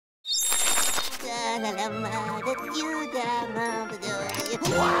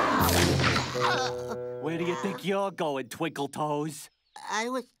Where do you think you're going, Twinkle Toes? I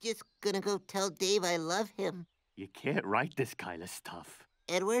was just gonna go tell Dave I love him. You can't write this kind of stuff.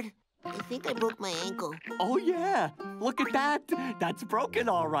 Edward, I think I broke my ankle. Oh, yeah. Look at that. That's broken,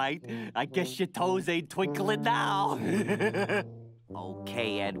 all right. I guess your toes ain't twinkling now.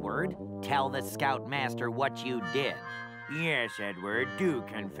 Okay, Edward. Tell the Scoutmaster what you did. Yes, Edward, do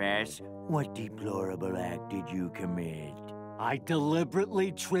confess. What deplorable act did you commit? I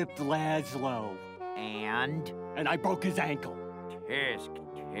deliberately tripped Lazlo. And? And I broke his ankle. Tisk,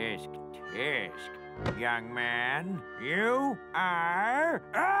 tisk, tisk. Young man, you are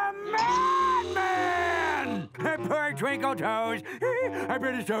a madman! Poor Twinkle Toes. I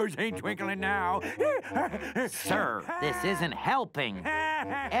bet his toes ain't twinkling now. Sir, this isn't helping.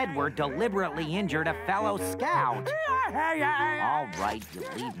 Edward deliberately injured a fellow scout. All right, you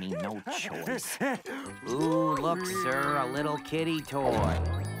leave me no choice. Ooh, look, sir, a little kitty toy.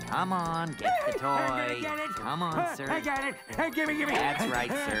 Come on, get the toy. Come on, sir. I got it. Give me. That's right,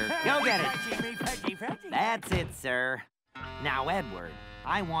 sir. Go get it. That's it, sir. Now, Edward,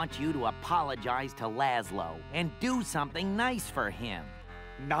 I want you to apologize to Lazlo and do something nice for him.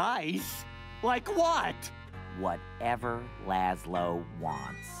 Nice? Like what? Whatever Lazlo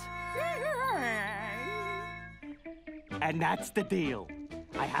wants. And that's the deal.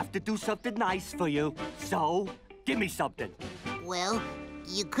 I have to do something nice for you, so give me something. Well,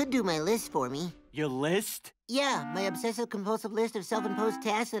 you could do my list for me. Your list? Yeah, my obsessive-compulsive list of self-imposed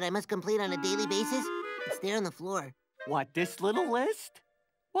tasks that I must complete on a daily basis. It's there on the floor. What, this little list?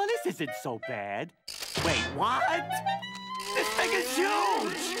 Well, this isn't so bad. Wait, what? This thing is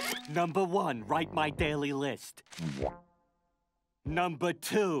huge! Number 1, write my daily list. Number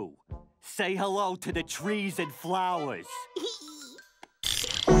 2, say hello to the trees and flowers.